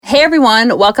Hey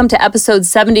everyone, welcome to episode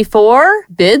 74,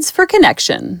 Bids for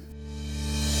Connection.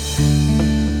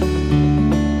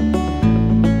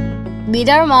 Meet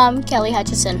our mom, Kelly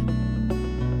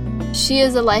Hutchison. She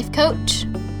is a life coach.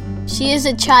 She is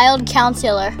a child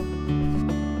counselor.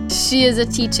 She is a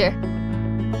teacher.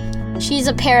 She's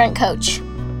a parent coach.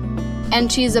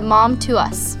 And she's a mom to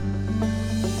us.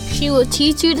 She will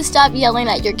teach you to stop yelling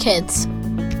at your kids.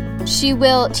 She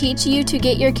will teach you to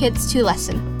get your kids to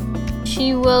listen.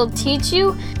 She will teach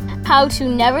you how to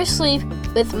never sleep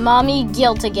with mommy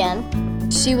guilt again.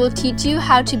 She will teach you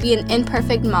how to be an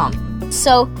imperfect mom,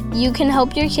 so you can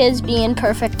help your kids be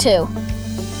imperfect too.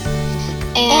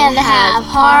 And have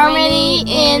harmony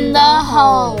in the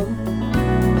home.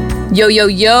 Yo, yo,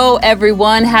 yo,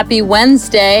 everyone. Happy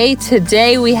Wednesday.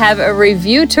 Today we have a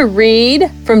review to read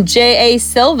from J.A.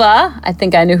 Silva. I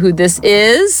think I know who this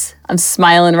is. I'm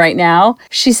smiling right now.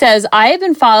 She says, I have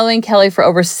been following Kelly for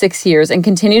over 6 years and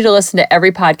continue to listen to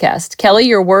every podcast. Kelly,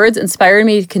 your words inspired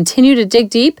me to continue to dig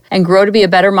deep and grow to be a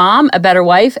better mom, a better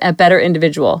wife, and a better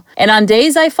individual. And on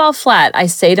days I fall flat, I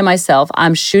say to myself,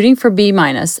 I'm shooting for B-.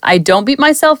 I don't beat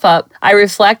myself up. I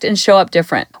reflect and show up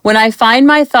different. When I find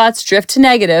my thoughts drift to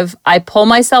negative, I pull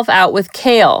myself out with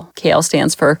KALE. KALE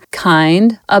stands for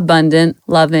kind, abundant,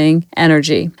 loving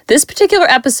energy. This particular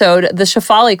episode, the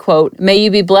Shefali quote, may you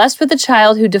be blessed with a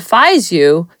child who defies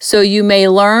you so you may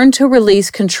learn to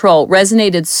release control,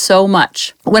 resonated so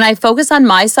much. When I focus on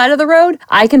my side of the road,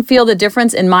 I can feel the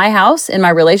difference in my house, in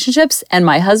my relationships, and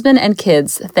my husband and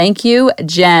kids. Thank you,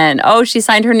 Jen. Oh, she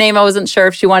signed her name. I wasn't sure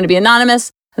if she wanted to be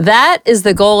anonymous. That is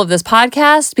the goal of this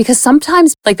podcast, because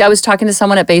sometimes, like I was talking to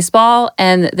someone at baseball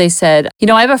and they said,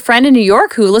 I have a friend in New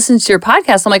York who listens to your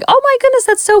podcast. I'm like, oh my goodness,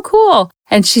 that's so cool.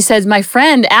 And she said, my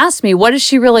friend asked me, what is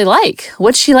she really like?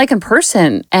 What's she like in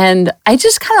person? And I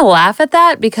just kind of laugh at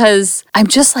that because I'm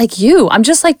just like you. I'm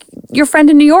just like your friend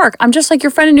in New York. I'm just like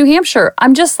your friend in New Hampshire.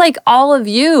 I'm just like all of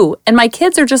you. And my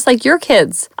kids are just like your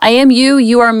kids. I am you.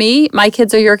 You are me. My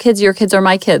kids are your kids. Your kids are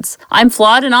my kids. I'm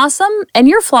flawed and awesome. And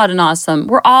you're flawed and awesome.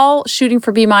 We're all shooting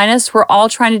for B-. We're all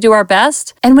trying to do our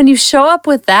best. And when you show up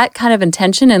with that kind of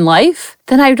intention in life,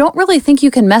 then I don't really think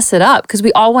you can mess it up, because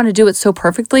we all want to do it so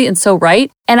perfectly and so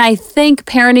right. And I think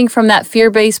parenting from that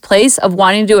fear-based place of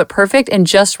wanting to do it perfect and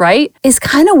just right is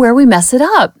kind of where we mess it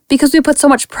up, because we put so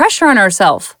much pressure on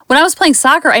ourselves. When I was playing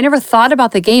soccer, I never thought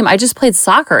about the game. I just played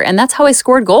soccer, and that's how I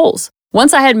scored goals.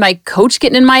 Once I had my coach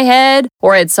getting in my head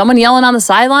or I had someone yelling on the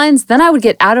sidelines, then I would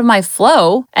get out of my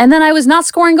flow and then I was not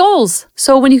scoring goals.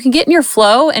 So when you can get in your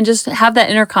flow and just have that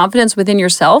inner confidence within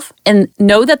yourself and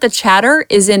know that the chatter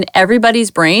is in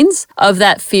everybody's brains of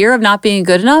that fear of not being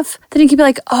good enough, then you can be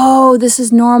like, oh, this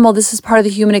is normal. This is part of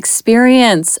the human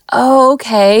experience. Oh,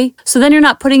 okay. So then you're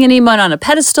not putting anyone on a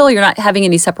pedestal. You're not having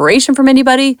any separation from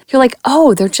anybody. You're like,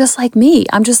 oh, they're just like me.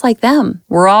 I'm just like them.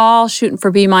 We're all shooting for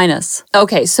B-.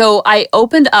 Okay, so I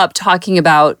opened up talking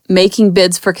about making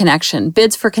bids for connection,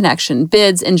 bids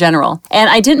in general. And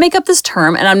I didn't make up this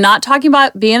term, and I'm not talking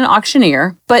about being an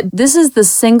auctioneer, but this is the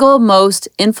single most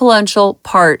influential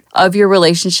part of your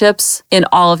relationships in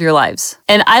all of your lives.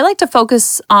 And I like to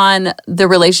focus on the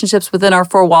relationships within our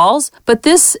four walls, but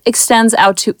this extends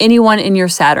out to anyone in your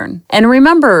Saturn. And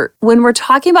remember, when we're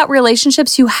talking about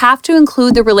relationships, you have to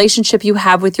include the relationship you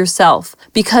have with yourself,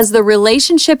 because the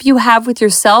relationship you have with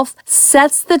yourself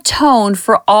sets the tone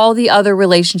for all the other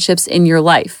relationships in your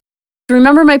life.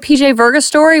 Remember my PJ Virga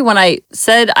story when I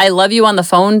said I love you on the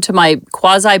phone to my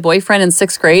quasi-boyfriend in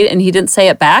 6th grade and he didn't say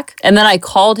it back? And then I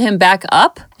called him back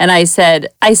up and I said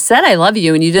I love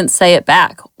you and you didn't say it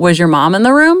back. Was your mom in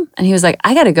the room? And he was like,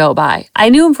 I gotta go, bye. I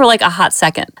knew him for like a hot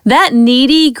second. That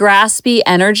needy, graspy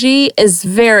energy is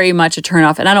very much a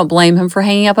turnoff, and I don't blame him for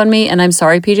hanging up on me. And I'm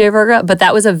sorry, PJ Virga, but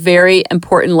that was a very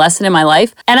important lesson in my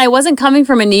life. And I wasn't coming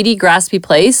from a needy, graspy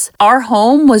place. Our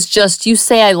home was just, you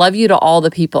say I love you to all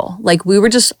the people. Like we were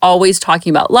just always talking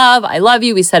about love. I love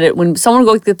you. We said it when someone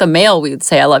would go get the mail, we would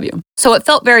say I love you. So it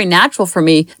felt very natural for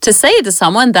me to say it to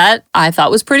someone that I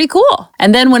thought was pretty cool.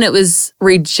 And then when it was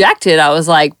rejected, I was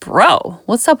like, bro,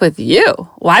 what's up with you?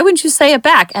 Why wouldn't you say it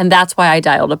back? And that's why I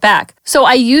dialed it back. So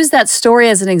I use that story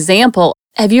as an example.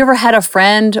 Have you ever had a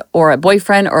friend or a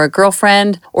boyfriend or a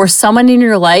girlfriend or someone in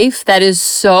your life that is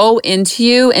so into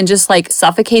you and just like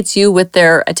suffocates you with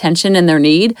their attention and their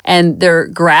need and their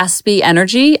graspy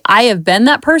energy? I have been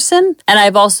that person, and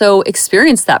I've also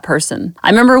experienced that person. I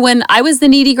remember when I was the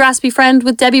needy, graspy friend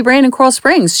with Debbie Brand in Coral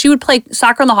Springs. She would play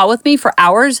soccer in the hall with me for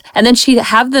hours, and then she'd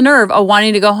have the nerve of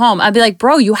wanting to go home. I'd be like,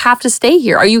 bro, you have to stay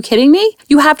here. Are you kidding me?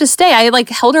 You have to stay. I like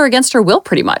held her against her will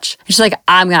pretty much. And she's like,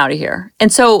 I'm out of here.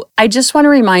 And so I just want want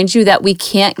to remind you that we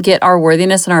can't get our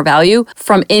worthiness and our value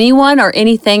from anyone or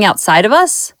anything outside of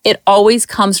us. It always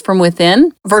comes from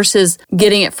within versus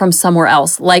getting it from somewhere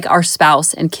else, like our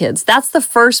spouse and kids. That's the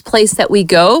first place that we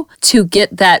go to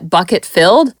get that bucket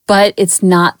filled, but it's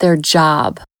not their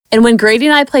job. And when Grady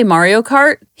and I play Mario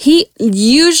Kart, he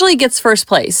usually gets first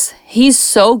place. He's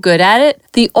so good at it.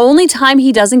 The only time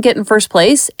he doesn't get in first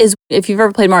place is if you've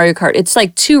ever played Mario Kart. It's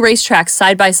like 2 racetracks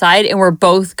side by side, and we're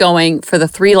both going for the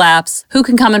 3 laps. Who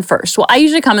can come in first? Well, I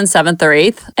usually come in 7th or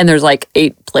 8th, and there's like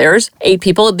 8 players, 8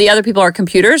 people. The other people are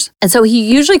computers. And so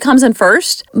he usually comes in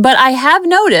first. But I have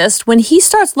noticed when he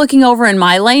starts looking over in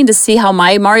my lane to see how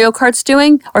my Mario Kart's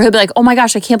doing, or he'll be like, oh my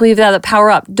gosh, I can't believe that power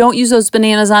up. Don't use those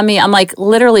bananas on me. I'm like,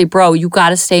 literally, bro, you got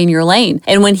to stay in your lane.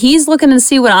 And when he's looking to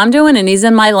see what I'm doing and he's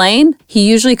in my lane, he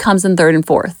usually comes in 3rd and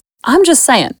 4th. I'm just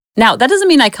saying. Now, that doesn't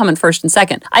mean I come in 1st and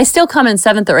 2nd. I still come in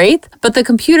 7th or 8th, but the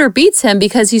computer beats him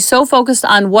because he's so focused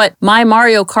on what my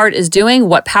Mario Kart is doing,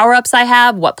 what power-ups I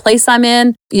have, what place I'm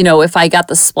in. You know, if I got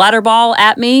the splatter ball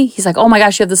at me, he's like, oh my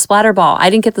gosh, you have the splatter ball. I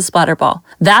didn't get the splatter ball.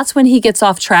 That's when he gets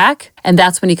off track, and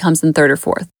that's when he comes in 3rd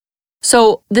or 4th.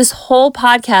 So this whole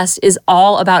podcast is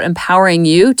all about empowering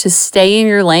you to stay in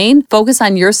your lane, focus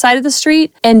on your side of the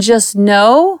street, and just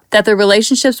know that the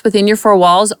relationships within your 4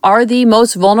 walls are the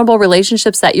most vulnerable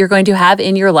relationships that you're going to have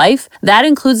in your life. That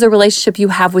includes the relationship you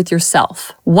have with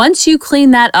yourself. Once you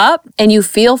clean that up and you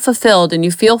feel fulfilled and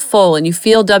you feel full and you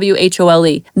feel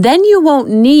WHOLE, then you won't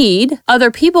need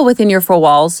other people within your 4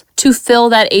 walls to fill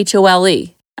that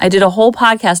HOLE. I did a whole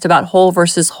podcast about whole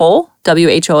versus whole,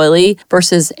 WHOLE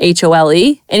versus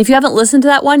HOLE. And if you haven't listened to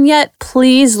that one yet,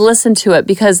 please listen to it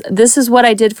because this is what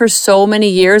I did for so many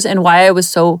years and why I was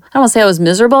so, I don't want to say I was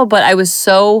miserable, but I was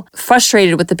so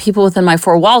frustrated with the people within my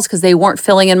 4 walls because they weren't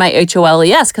filling in my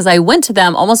HOLES because I went to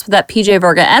them almost with that PJ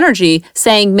Verga energy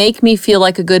saying, make me feel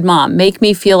like a good mom, make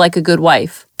me feel like a good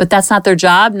wife. But that's not their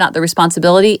job, not their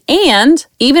responsibility. And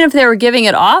even if they were giving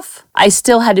it off, I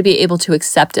still had to be able to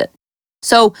accept it.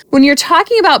 So when you're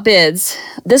talking about bids,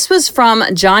 this was from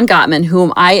John Gottman,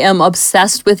 whom I am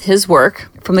obsessed with his work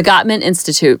from the Gottman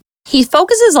Institute. He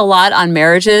focuses a lot on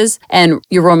marriages and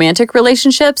your romantic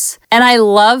relationships, and I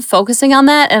love focusing on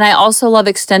that, and I also love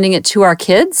extending it to our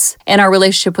kids and our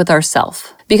relationship with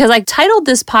ourselves. Because I titled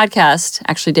this podcast,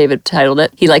 actually David titled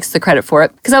it, he likes the credit for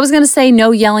it, because I was going to say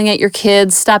no yelling at your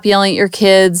kids, stop yelling at your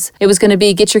kids. It was going to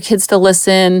be get your kids to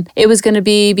listen. It was going to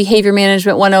be behavior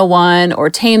management 101 or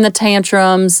tame the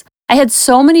tantrums. I had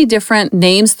so many different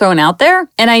names thrown out there,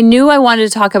 and I knew I wanted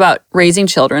to talk about raising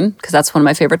children, because that's one of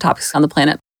my favorite topics on the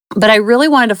planet. But I really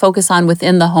wanted to focus on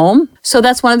within the home. So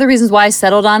that's one of the reasons why I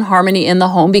settled on harmony in the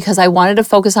home, because I wanted to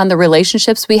focus on the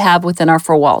relationships we have within our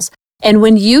 4 walls. And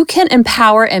when you can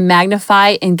empower and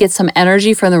magnify and get some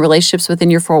energy from the relationships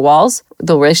within your 4 walls,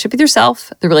 the relationship with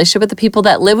yourself, the relationship with the people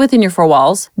that live within your 4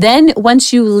 walls, then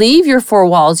once you leave your 4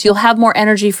 walls, you'll have more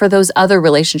energy for those other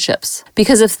relationships.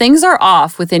 Because if things are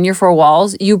off within your 4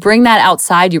 walls, you bring that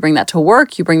outside, you bring that to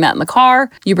work, you bring that in the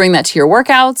car, you bring that to your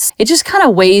workouts. It just kind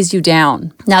of weighs you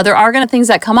down. Now, there are going to things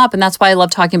that come up, and that's why I love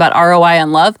talking about ROI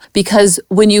on love, because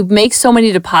when you make so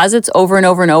many deposits over and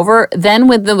over and over, then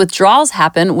when the withdrawals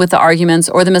happen with the arguments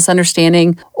or the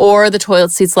misunderstanding or the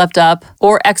toilet seats left up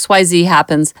or XYZ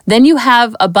happens, then you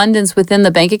have abundance within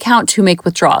the bank account to make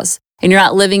withdrawals. And you're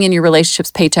not living in your relationships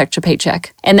paycheck to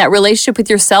paycheck. And that relationship with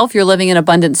yourself, you're living in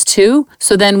abundance too.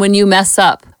 So then when you mess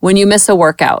up, when you miss a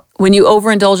workout, when you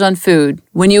overindulge on food,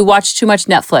 when you watch too much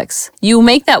Netflix, you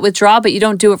make that withdrawal, but you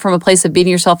don't do it from a place of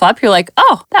beating yourself up. You're like,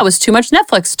 oh, that was too much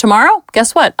Netflix. Tomorrow,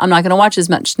 guess what? I'm not going to watch as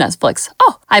much Netflix.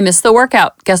 Oh, I missed the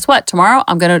workout. Guess what? Tomorrow,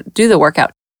 I'm going to do the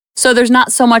workout. So there's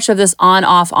not so much of this on,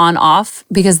 off,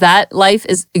 because that life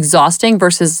is exhausting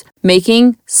versus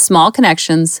making small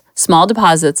connections, small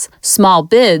deposits, small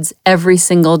bids every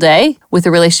single day with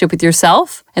a relationship with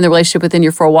yourself and the relationship within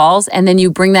your 4 walls. And then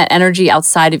you bring that energy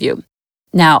outside of you.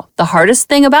 Now, the hardest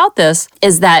thing about this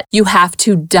is that you have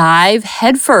to dive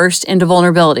headfirst into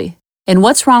vulnerability. And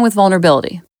what's wrong with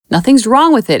vulnerability? Nothing's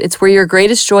wrong with it. It's where your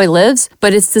greatest joy lives,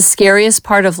 but it's the scariest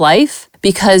part of life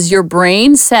because your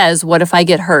brain says, what if I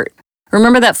get hurt?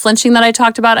 Remember that flinching that I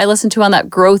talked about? I listened to on that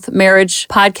Growth Marriage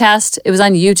podcast. It was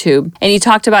on YouTube. And he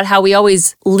talked about how we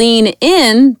always lean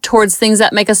in towards things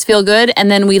that make us feel good, and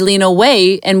then we lean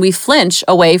away and we flinch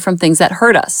away from things that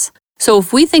hurt us. So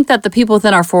if we think that the people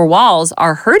within our 4 walls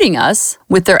are hurting us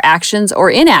with their actions or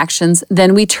inactions,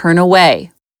 then we turn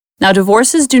away. Now,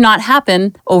 divorces do not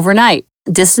happen overnight.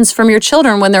 Distance from your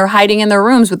children when they're hiding in their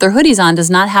rooms with their hoodies on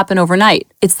does not happen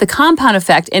overnight. It's the compound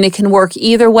effect, and it can work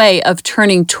either way of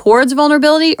turning towards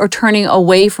vulnerability or turning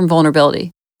away from vulnerability.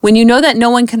 When you know that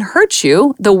no one can hurt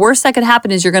you, the worst that could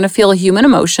happen is you're going to feel a human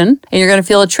emotion and you're going to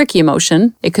feel a tricky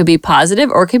emotion. It could be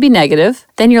positive or it could be negative.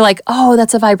 Then you're like, oh,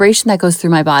 that's a vibration that goes through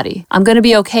my body. I'm going to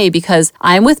be okay because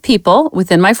I'm with people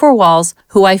within my four walls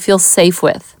who I feel safe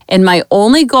with. And my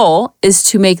only goal is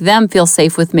to make them feel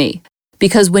safe with me.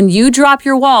 Because when you drop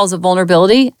your walls of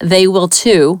vulnerability, they will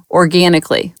too,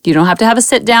 organically. You don't have to have a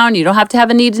sit down. You don't have to have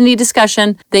a need-to-need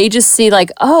discussion. They just see like,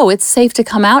 oh, it's safe to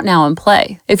come out now and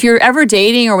play. If you're ever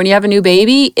dating or when you have a new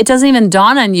baby, it doesn't even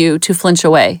dawn on you to flinch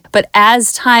away. But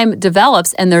as time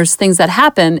develops and there's things that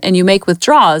happen and you make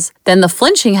withdrawals, then the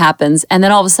flinching happens and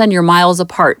then all of a sudden you're miles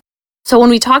apart. So when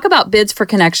we talk about bids for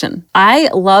connection, I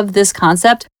love this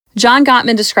concept. John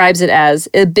Gottman describes it as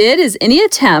a bid is any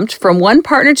attempt from one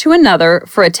partner to another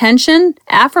for attention,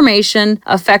 affirmation,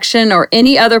 affection, or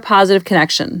any other positive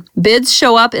connection. Bids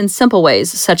show up in simple ways,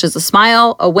 such as a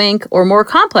smile, a wink, or more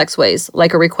complex ways,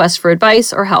 like a request for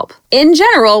advice or help. In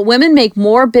general, women make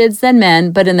more bids than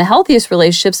men, but in the healthiest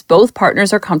relationships, both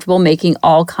partners are comfortable making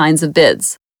all kinds of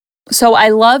bids. So I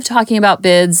love talking about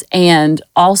bids and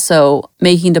also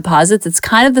making deposits. It's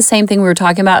kind of the same thing we were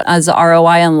talking about as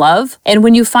ROI and love. And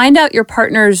when you find out your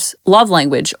partner's love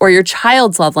language or your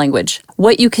child's love language,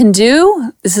 what you can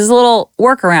do, this is a little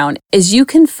workaround, is you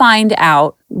can find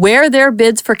out where their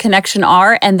bids for connection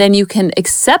are, and then you can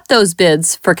accept those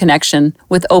bids for connection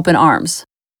with open arms.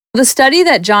 The study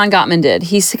that John Gottman did,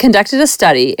 he conducted a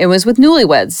study. It was with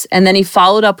newlyweds, and then he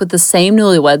followed up with the same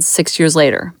newlyweds 6 years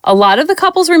later. A lot of the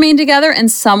couples remained together, and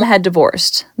some had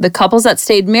divorced. The couples that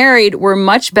stayed married were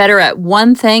much better at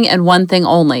one thing and one thing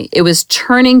only. It was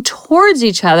turning towards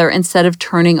each other instead of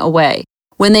turning away.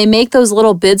 When they make those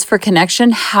little bids for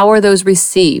connection, how are those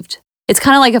received? It's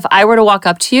kind of like if I were to walk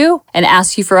up to you and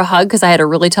ask you for a hug because I had a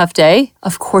really tough day,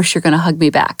 of course you're going to hug me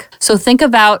back. So think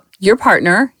about your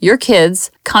partner, your kids,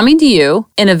 coming to you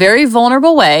in a very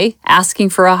vulnerable way, asking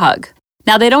for a hug.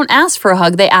 Now, they don't ask for a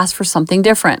hug, they ask for something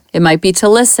different. It might be to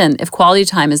listen if quality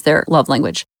time is their love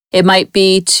language. It might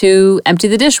be to empty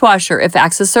the dishwasher if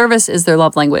acts of service is their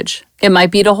love language. It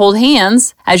might be to hold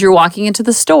hands as you're walking into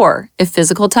the store if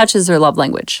physical touch is their love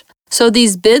language. So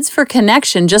these bids for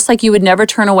connection, just like you would never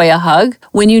turn away a hug,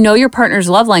 when you know your partner's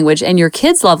love language and your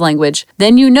kid's love language,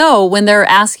 then you know when they're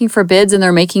asking for bids and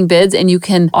they're making bids, and you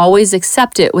can always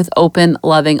accept it with open,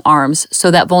 loving arms.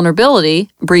 So that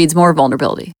vulnerability breeds more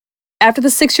vulnerability. After the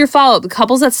 6-year follow-up, the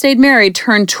couples that stayed married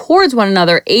turned towards one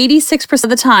another 86%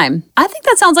 of the time. I think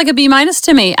that sounds like a B-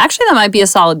 to me. Actually, that might be a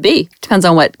solid B. Depends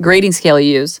on what grading scale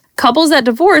you use. Couples that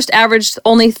divorced averaged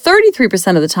only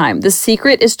 33% of the time. The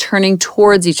secret is turning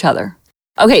towards each other.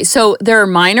 Okay, so there are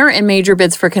minor and major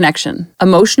bids for connection.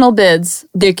 Emotional bids,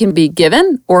 they can be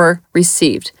given or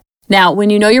received. Now, when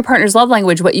you know your partner's love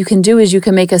language, what you can do is you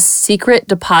can make a secret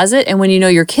deposit. And when you know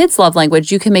your kid's love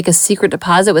language, you can make a secret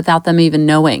deposit without them even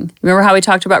knowing. Remember how we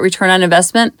talked about return on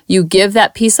investment? You give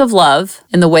that piece of love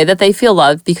in the way that they feel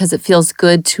loved because it feels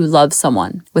good to love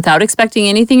someone without expecting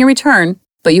anything in return.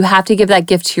 But you have to give that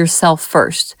gift to yourself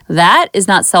first. That is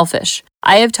not selfish.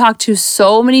 I have talked to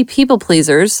so many people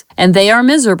pleasers and they are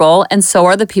miserable, and so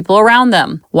are the people around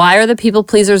them. Why are the people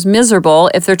pleasers miserable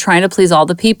if they're trying to please all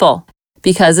the people?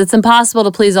 Because it's impossible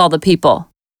to please all the people.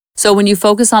 So when you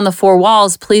focus on the 4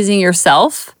 walls, pleasing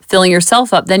yourself, filling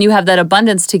yourself up, then you have that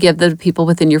abundance to give the people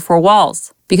within your 4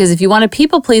 walls. Because if you want to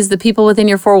people please the people within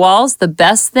your 4 walls, the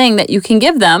best thing that you can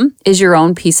give them is your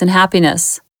own peace and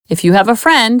happiness. If you have a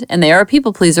friend and they are a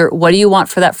people pleaser, what do you want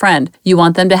for that friend? You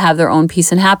want them to have their own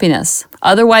peace and happiness.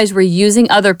 Otherwise, we're using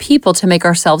other people to make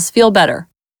ourselves feel better.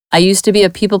 I used to be a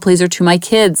people pleaser to my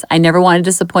kids. I never wanted to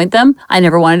disappoint them. I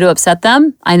never wanted to upset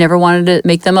them. I never wanted to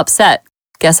make them upset.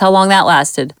 Guess how long that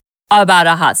lasted? About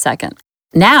a hot second.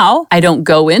 Now, I don't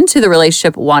go into the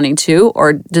relationship wanting to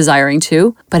or desiring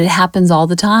to, but it happens all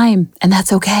the time, and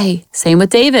that's okay. Same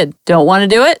with David. Don't want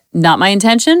to do it? Not my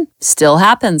intention? Still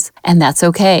happens, and that's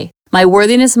okay. My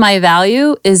worthiness, my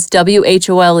value is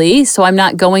WHOLE, so I'm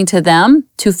not going to them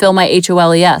to fill my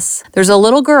HOLES. There's a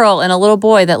little girl and a little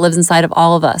boy that lives inside of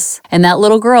all of us, and that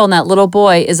little girl and that little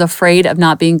boy is afraid of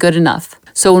not being good enough.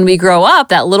 So when we grow up,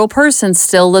 that little person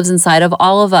still lives inside of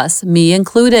all of us, me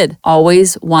included,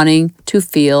 always wanting to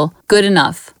feel good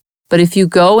enough. But if you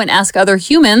go and ask other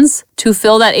humans to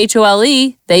fill that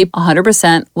HOLE, they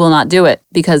 100% will not do it,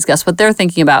 because guess what they're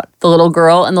thinking about? The little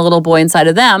girl and the little boy inside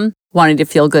of them wanting to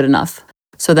feel good enough.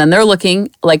 So then they're looking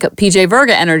like a PJ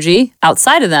Virga energy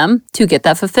outside of them to get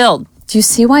that fulfilled. Do you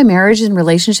see why marriage and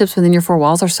relationships within your 4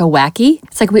 walls are so wacky?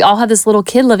 It's like we all have this little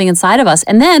kid living inside of us,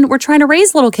 and then we're trying to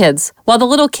raise little kids while the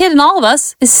little kid in all of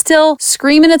us is still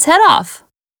screaming its head off.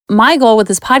 my goal with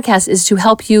this podcast is to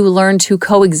help you learn to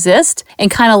coexist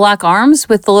and kind of lock arms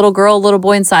with the little girl, little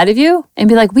boy inside of you and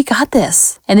be like, we got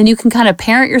this. And then you can kind of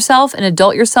parent yourself and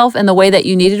adult yourself in the way that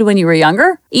you needed when you were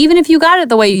younger. Even if you got it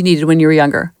the way you needed when you were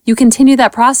younger, you continue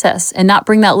that process and not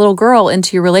bring that little girl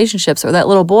into your relationships or that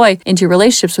little boy into your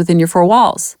relationships within your four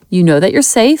walls. You know that you're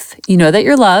safe, you know that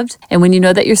you're loved, and when you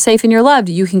know that you're safe and you're loved,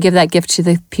 you can give that gift to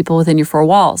the people within your four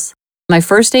walls. My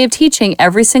first day of teaching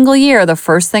every single year, the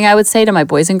first thing I would say to my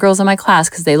boys and girls in my class,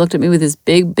 because they looked at me with these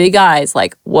big, big eyes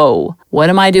like, whoa, what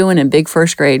am I doing in big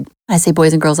first grade? I say,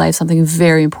 boys and girls, I have something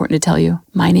very important to tell you.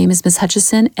 My name is Miss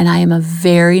Hutchison, and I am a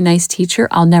very nice teacher.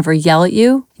 I'll never yell at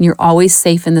you, and you're always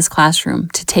safe in this classroom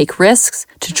to take risks,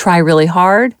 to try really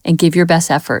hard, and give your best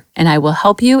effort. And I will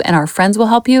help you, and our friends will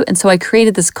help you. And so I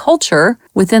created this culture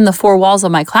within the four walls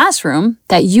of my classroom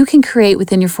that you can create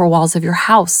within your four walls of your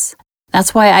house.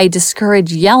 That's why I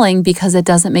discourage yelling, because it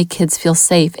doesn't make kids feel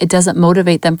safe. It doesn't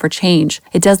motivate them for change.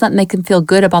 It doesn't make them feel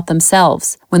good about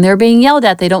themselves. When they're being yelled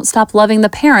at, they don't stop loving the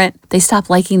parent. They stop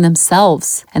liking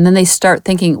themselves. And then they start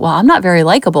thinking, well, I'm not very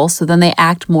likable. So then they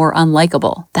act more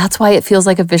unlikable. That's why it feels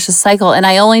like a vicious cycle. And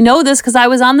I only know this because I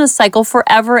was on this cycle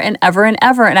forever and ever and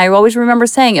ever. And I always remember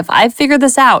saying, if I figure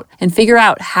this out and figure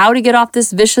out how to get off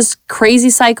this vicious, crazy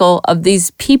cycle of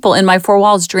these people in my four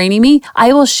walls draining me,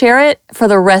 I will share it for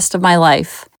the rest of my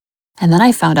life. And then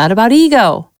I found out about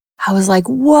ego. I was like,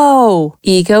 whoa,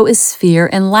 ego is fear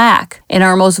and lack. In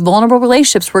our most vulnerable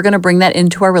relationships, we're going to bring that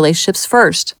into our relationships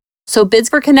first. So bids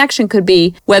for connection could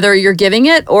be whether you're giving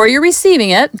it or you're receiving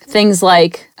it. Things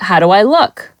like, how do I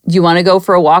look? Do you want to go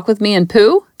for a walk with me and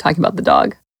Pooh? Talking about the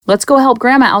dog. Let's go help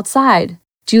Grandma outside.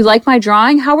 Do you like my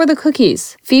drawing? How are the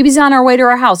cookies? Phoebe's on her way to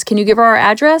our house. Can you give her our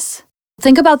address?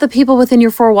 Think about the people within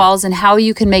your four walls and how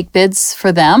you can make bids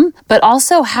for them, but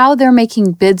also how they're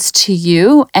making bids to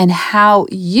you and how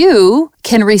you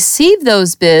can receive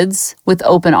those bids with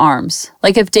open arms.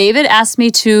 Like if David asked me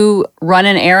to run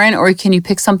an errand or can you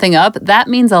pick something up, that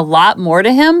means a lot more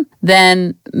to him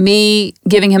than me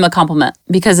giving him a compliment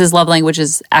because his love language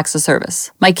is acts of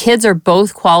service. My kids are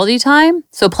both quality time.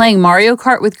 So playing Mario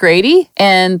Kart with Grady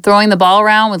and throwing the ball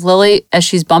around with Lily as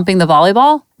she's bumping the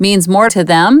volleyball means more to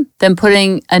them than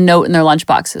putting a note in their lunch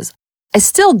boxes. I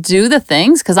still do the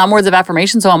things because I'm words of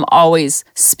affirmation, so I'm always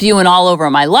spewing all over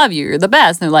them. I love you. You're the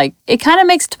best. And they're like, it kind of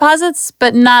makes deposits,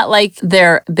 but not like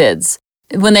their bids.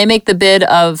 When they make the bid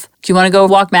of, do you want to go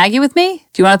walk Maggie with me?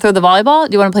 Do you want to throw the volleyball?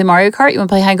 Do you want to play Mario Kart? You want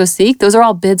to play hide and go seek? Those are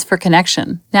all bids for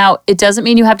connection. Now, it doesn't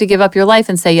mean you have to give up your life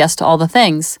and say yes to all the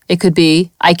things. It could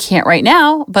be, I can't right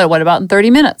now, but what about in 30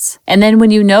 minutes? And then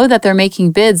when you know that they're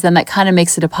making bids, then that kind of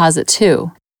makes a deposit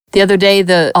too. The other day,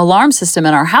 the alarm system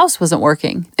in our house wasn't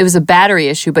working. It was a battery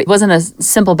issue, but it wasn't a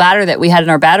simple battery that we had in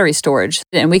our battery storage.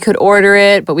 And we could order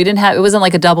it, but it wasn't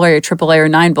like a AA or AAA or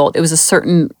 9-volt. It was a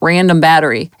certain random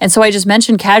battery. And so I just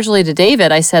mentioned casually to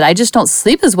David, I said, I just don't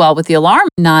sleep as well with the alarm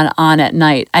not on at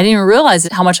night. I didn't even realize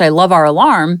how much I love our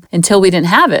alarm until we didn't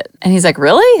have it. And he's like,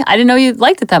 really? I didn't know you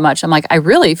liked it that much. I'm like, I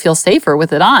really feel safer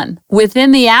with it on.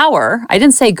 Within the hour, I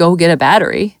didn't say go get a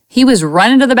battery. He was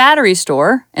running to the battery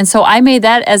store. And so I made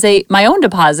that as my own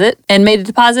deposit and made a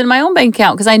deposit in my own bank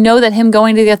account because I know that him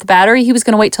going to get the battery, he was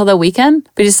going to wait till the weekend,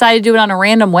 but he decided to do it on a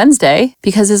random Wednesday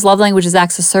because his love language is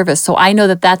acts of service. So I know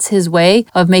that that's his way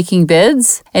of making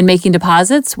bids and making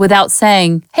deposits without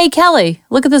saying, hey, Kelly,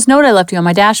 look at this note I left you on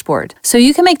my dashboard. So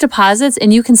you can make deposits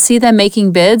and you can see them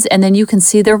making bids and then you can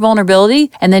see their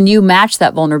vulnerability and then you match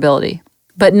that vulnerability.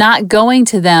 But not going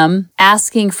to them,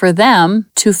 asking for them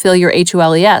to fill your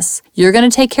HOLES. You're going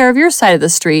to take care of your side of the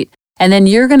street, and then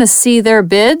you're going to see their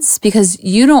bids because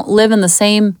you don't live in the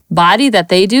same body that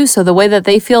they do. So the way that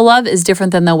they feel love is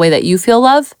different than the way that you feel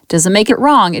love. Doesn't make it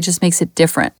wrong. It just makes it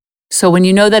different. So when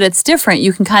you know that it's different,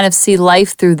 you can kind of see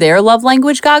life through their love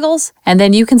language goggles, and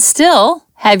then you can still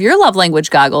have your love language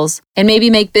goggles and maybe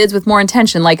make bids with more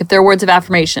intention. Like if they're words of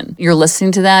affirmation, you're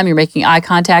listening to them, you're making eye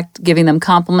contact, giving them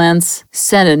compliments,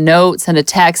 send a note, send a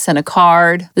text, send a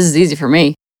card. This is easy for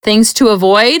me. Things to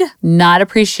avoid, not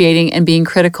appreciating and being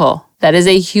critical. That is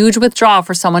a huge withdrawal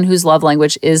for someone whose love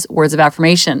language is words of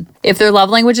affirmation. If their love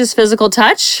language is physical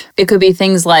touch, it could be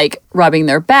things like rubbing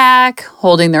their back,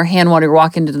 holding their hand while you're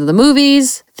walking into the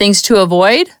movies. Things to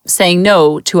avoid, saying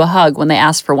no to a hug when they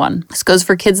ask for one. This goes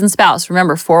for kids and spouse.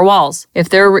 Remember, 4 walls. If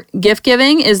their gift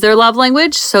giving is their love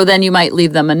language, so then you might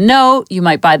leave them a note. You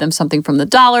might buy them something from the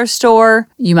dollar store.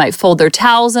 You might fold their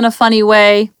towels in a funny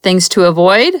way. Things to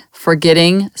avoid,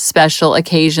 forgetting special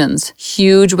occasions.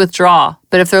 Huge withdrawal.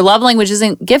 But if their love language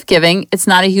isn't gift giving, it's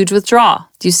not a huge withdrawal.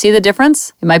 Do you see the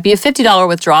difference? It might be a $50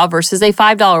 withdrawal versus a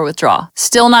 $5 withdrawal.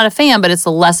 Still not a fan, but it's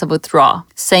a less of withdrawal.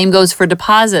 Same goes for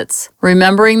deposits.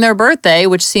 Remembering their birthday,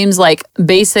 which seems like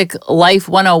basic life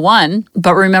 101,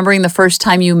 but remembering the first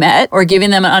time you met or giving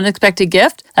them an unexpected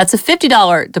gift, that's a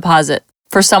 $50 deposit.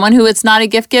 For someone who it's not a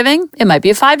gift giving, it might be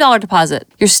a $5 deposit.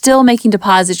 You're still making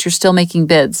deposits, you're still making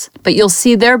bids, but you'll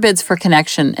see their bids for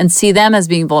connection and see them as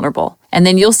being vulnerable. And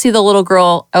then you'll see the little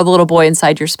girl or the little boy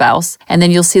inside your spouse. And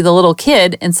then you'll see the little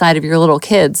kid inside of your little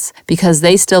kids because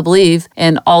they still believe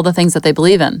in all the things that they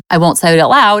believe in. I won't say it out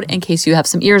loud in case you have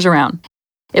some ears around.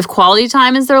 If quality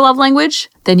time is their love language,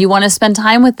 then you want to spend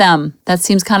time with them. That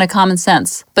seems kind of common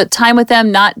sense. But time with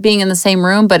them not being in the same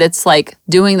room, but it's like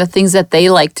doing the things that they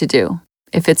like to do.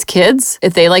 If it's kids,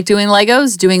 if they like doing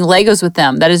Legos with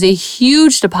them, that is a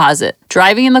huge deposit.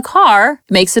 Driving in the car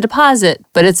makes a deposit,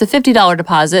 but it's a $50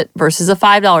 deposit versus a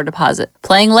 $5 deposit.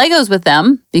 Playing Legos with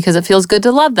them, because it feels good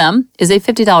to love them, is a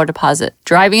 $50 deposit.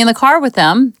 Driving in the car with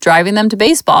them, driving them to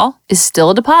baseball, is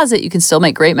still a deposit. You can still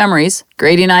make great memories.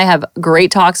 Grady and I have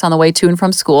great talks on the way to and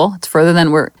from school. It's further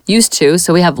than we're used to,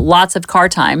 so we have lots of car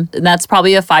time, and that's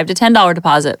probably a $5 to $10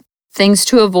 deposit. Things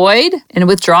to avoid in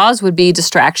withdrawals would be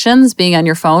distractions, being on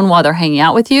your phone while they're hanging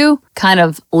out with you, kind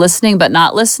of listening but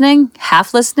not listening,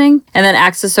 half listening. And then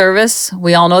acts of service,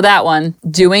 we all know that one.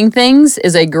 Doing things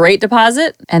is a great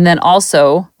deposit. And then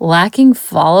also lacking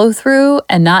follow through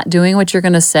and not doing what you're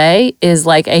going to say is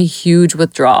like a huge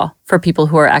withdrawal for people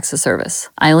who are acts of service.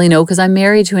 I only know because I'm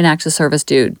married to an acts of service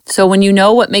dude. So when you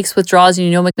know what makes withdrawals and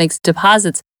you know what makes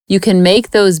deposits, you can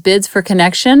make those bids for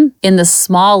connection in the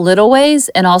small little ways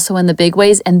and also in the big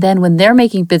ways. And then when they're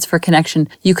making bids for connection,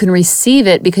 you can receive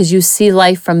it because you see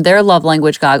life from their love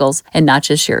language goggles and not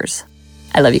just yours.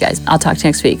 I love you guys. I'll talk to you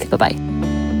next week. Bye-bye.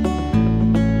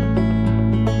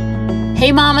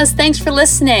 Hey mamas, thanks for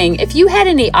listening. If you had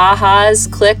any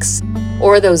ahas, clicks,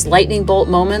 or those lightning bolt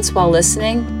moments while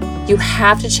listening, you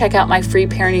have to check out my free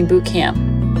parenting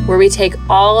bootcamp, where we take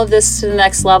all of this to the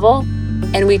next level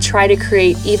and we try to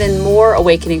create even more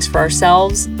awakenings for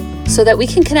ourselves so that we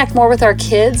can connect more with our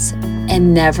kids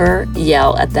and never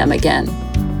yell at them again.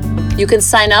 You can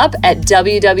sign up at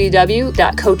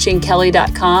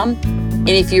www.coachingkelly.com. And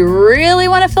if you really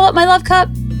want to fill up my love cup,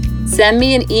 send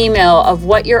me an email of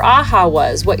what your aha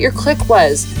was, what your click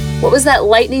was, what was that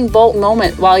lightning bolt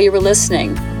moment while you were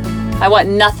listening. I want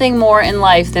nothing more in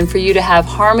life than for you to have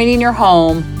harmony in your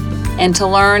home and to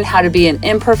learn how to be an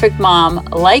imperfect mom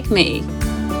like me,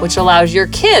 which allows your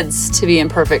kids to be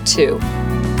imperfect too,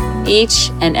 each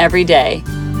and every day.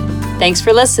 Thanks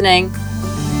for listening.